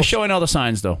 Yeah, of course. They're showing all the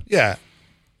signs, though. Yeah.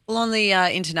 Well, on the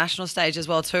international stage as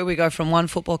well too, we go from one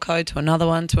football code to another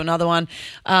one to another one.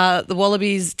 The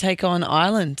Wallabies take on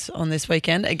Ireland on this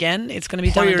weekend. Again, it's going to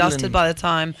be done and dusted by the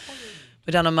time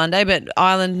we're done on Monday. But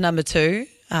Ireland number 2,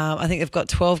 I think they've got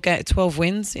 12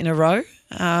 wins in a row.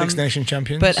 Six Nation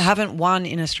champions. But haven't won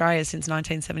in Australia since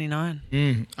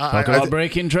 1979. Talk about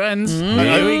breaking trends.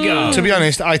 Here we go. To be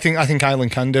honest, I think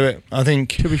Ireland can do it. I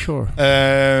think, to be sure.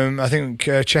 I think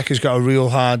Czech has got a real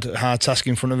hard task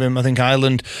in front of him. I think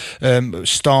Ireland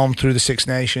stormed through the Six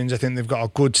Nations. I think they've got a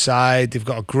good side. They've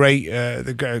got a great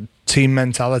team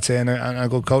mentality and a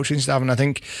good coaching staff. And I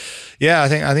think,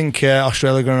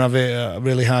 Australia are going to have it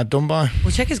really hard done by.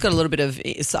 Well, Czech has got a little bit of,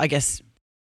 I guess.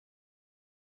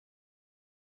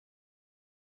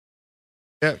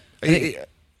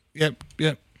 Yep.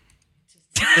 Yeah,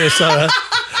 sorry.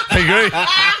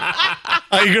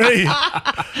 I agree.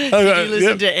 Did you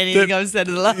listen to anything I've said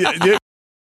in the last?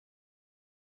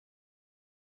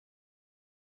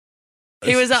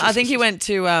 He was. I think he went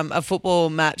to a football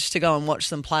match to go and watch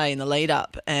them play in the lead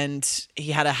up, and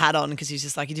he had a hat on because he's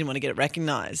just like he didn't want to get it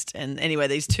recognised. And anyway,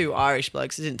 these 2 Irish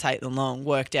blokes, it didn't take them long,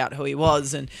 worked out who he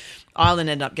was, and Ireland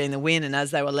ended up getting the win. And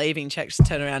as they were leaving, Czech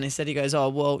turned around and said, he goes, "Oh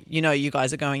well, you know, you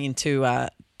guys are going into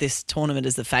this tournament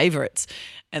as the favourites."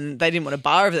 And they didn't want to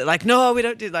bar of it. Like, no, we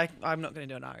don't do like. I'm not going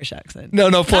to do an Irish accent.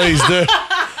 No, please do.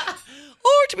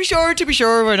 Or to be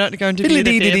sure, we're not going to be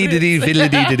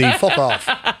Fiddly-dee-dee-dee-dee-dee. Fuck off.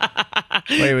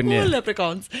 Why wouldn't you?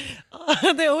 Leprechauns.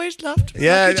 They always laughed.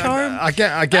 Yeah, Charm.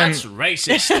 again. That's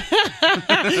racist.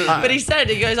 But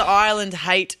he goes, Ireland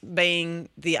hate being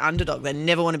the underdog. They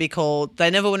never want to be called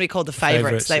the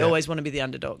favourites. They always want to be the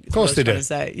underdog. Of course they do.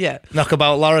 Yeah.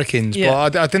 Knockabout larrikins. Yeah.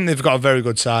 But I think they've got a very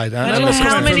good side. I don't know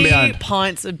how many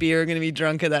pints of beer are going to be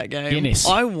drunk at that game. Guinness.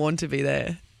 I want to be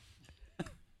there.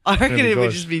 I reckon it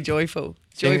would just be joyful.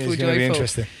 It's going to be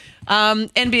interesting.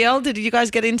 NBL, did you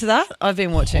guys get into that? I've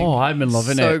been watching. Oh, I've been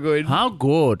loving it. So good. How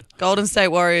good? Golden State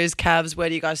Warriors, Cavs, where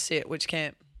do you guys sit? Which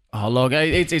camp? Oh, look,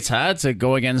 it's hard to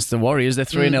go against the Warriors. They're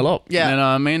 3-0 up. Yeah. You know what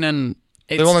I mean? And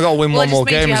they've only got to win one more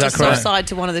game, is that correct? Side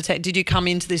to one of the did you come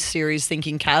into this series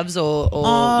thinking Cavs or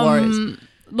Warriors?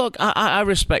 Look, I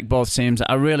respect both teams.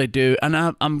 I really do. And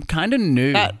I'm kind of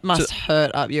new. That must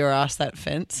hurt up your ass, that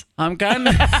fence. I'm kind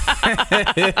of...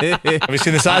 Have you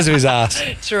seen the size of his ass?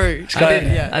 True. I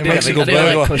did Mexico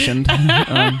burglar.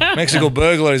 Mexico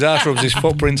burglar, his ass rubs his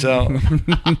footprints out.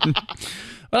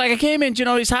 Well, like I came in,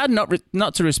 it's hard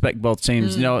not to respect both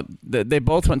teams. They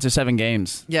both went to 7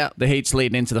 games. Yeah. The Heat's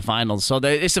leading into the finals. So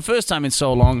it's the first time in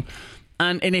so long.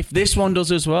 And if this one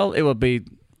does as well, it will be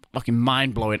fucking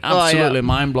mind-blowing. Absolutely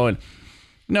mind-blowing.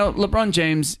 LeBron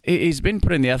James, he's been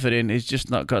putting the effort in. He's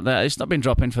just not got that. It's not been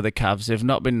dropping for the Cavs. They've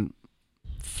not been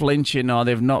flinching or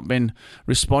they've not been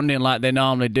responding like they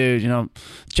normally do.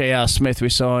 J.R. Smith we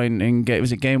saw in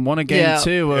was it game 1 or game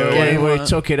 2 where he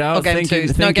took it out. Oh, game 2.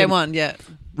 No, game 1, yeah.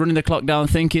 Running the clock down,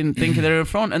 thinking they're in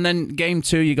front. And then game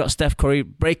 2, you got Steph Curry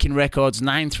breaking records,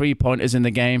 9 3-pointers in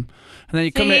the game.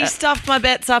 And then he stuffed my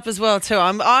bets up as well too.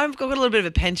 I've got a little bit of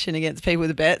a penchant against people with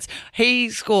the bets. He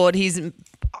scored his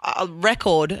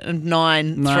record of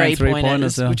 9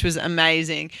 3-pointers, which was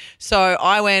amazing. So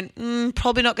I went,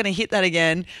 probably not going to hit that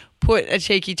again. Put a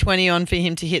cheeky 20 on for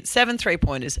him to hit 7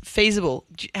 3-pointers. Feasible.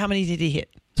 How many did he hit?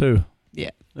 2.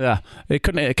 Yeah. He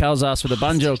couldn't hit a cow's ass with a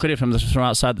banjo, could he, from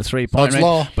outside the 3-point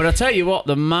range? But I tell you what,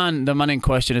 the man in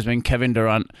question has been Kevin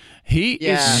Durant. He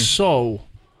is so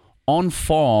on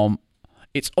form.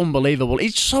 It's unbelievable.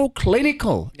 He's so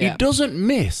clinical. Yeah. He doesn't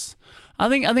miss. I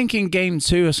think in game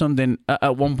 2 or something,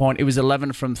 at one point, it was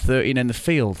 11 from 13 in the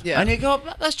field. Yeah. And you go,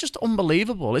 that's just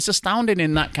unbelievable. It's astounding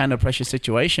in that kind of pressure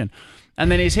situation. And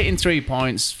then he's hitting 3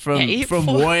 points from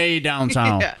way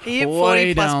downtown. Yeah, he hit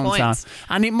 40 plus points.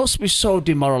 And it must be so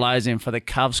demoralising for the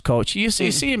Cavs coach. You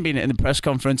see him being in the press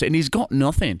conference and he's got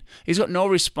nothing. He's got no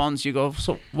response. You go,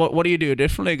 so what do you do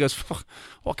differently? He goes,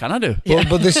 what can I do? Yeah.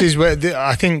 But this is where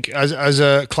I think as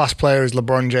a class player as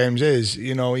LeBron James is,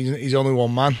 he's only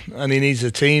one man and he needs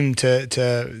a team to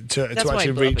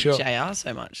actually reach up. JR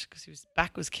so much because his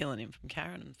back was killing him from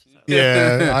carrying him.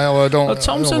 Yeah, I don't. Well,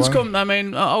 Thompson's come. I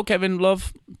mean, Kevin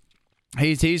Love,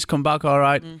 he's come back all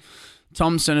right.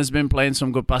 Thompson has been playing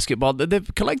some good basketball. They've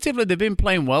been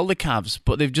playing well, the Cavs,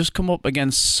 but they've just come up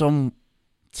against some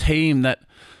team that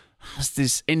has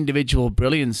this individual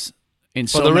brilliance in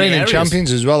so many reigning areas.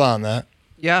 champions as well, aren't they?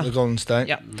 Yeah, the Golden State.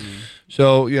 Yeah.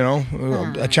 So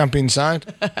a champion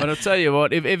side. But I'll tell you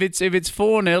what, if it's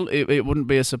 4-0, it wouldn't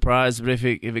be a surprise. But if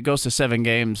it goes to 7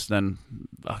 games, then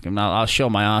I'll show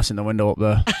my ass in the window up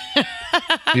there.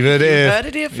 You've heard it here. Heard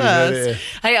it here first.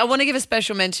 Hey, I want to give a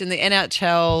special mention. The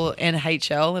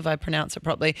NHL, if I pronounce it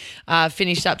properly,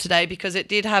 finished up today because it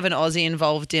did have an Aussie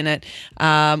involved in it.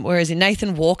 Whereas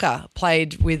Nathan Walker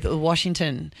played with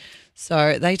Washington.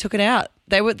 So they took it out.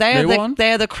 They are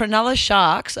the Cronulla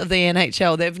Sharks of the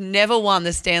NHL. They've never won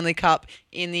the Stanley Cup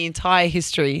in the entire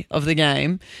history of the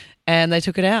game, and they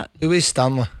took it out. Who is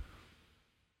Stanley?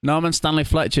 Norman Stanley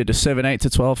Fletcher, just serving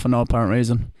 8-12 for no apparent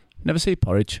reason. Never see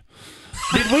porridge.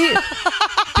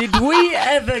 Did we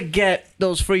ever get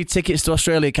those free tickets to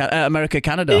Australia, America,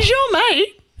 Canada? He's your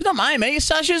mate. It's not my mate, it's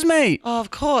Sasha's mate. Oh, of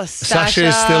course.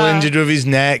 Sasha's still injured with his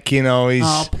neck, he's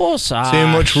poor Sash. too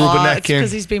much rubbernecking. It's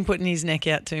because he's been putting his neck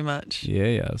out too much. Yeah,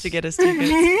 yes. To get his tickets.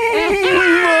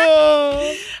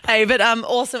 Hey, but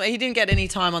awesome. He didn't get any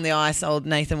time on the ice, old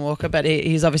Nathan Walker, but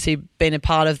he's obviously been a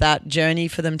part of that journey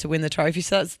for them to win the trophy,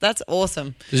 so that's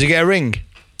awesome. Does he get a ring?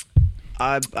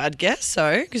 I'd guess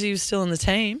so, because he was still in the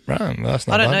team. Right, well, that's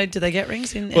not I don't bad. know, do they get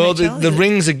rings in Well, NHL? the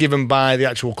rings are given by the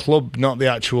actual club, not the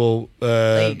actual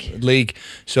league.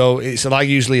 So it's like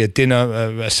usually a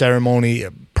dinner, a ceremony,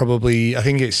 probably, I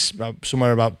think it's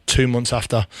somewhere about 2 months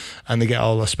after, and they get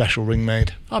all a special ring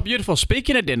made. Oh, beautiful.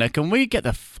 Speaking of dinner, can we get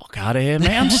the fuck out of here,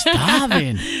 mate? I'm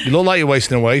starving. You look like you're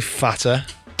wasting away, fatter.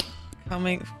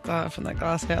 Coming from that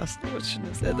glass house. I shouldn't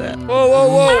have said that. Whoa,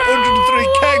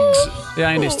 103 kegs.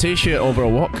 Behind his t-shirt over a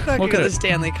walk. Look at the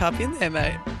Stanley Cup in there,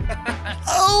 mate.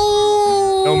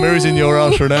 No mirrors in your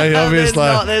house, Renee, obviously.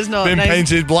 There's not. Been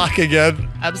painted black again.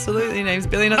 Absolutely. Name's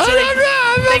Billy.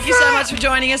 Thank you so much for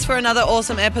joining us for another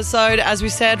awesome episode. As we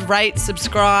said, rate,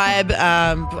 subscribe,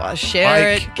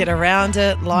 share it, get around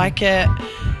it, like it.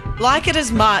 Like it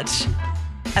as much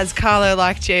as Carlo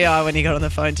liked GI when he got on the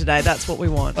phone today. That's what we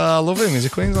want. I love him. He's a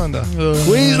Queenslander.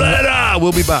 Queenslander!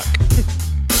 We'll be back.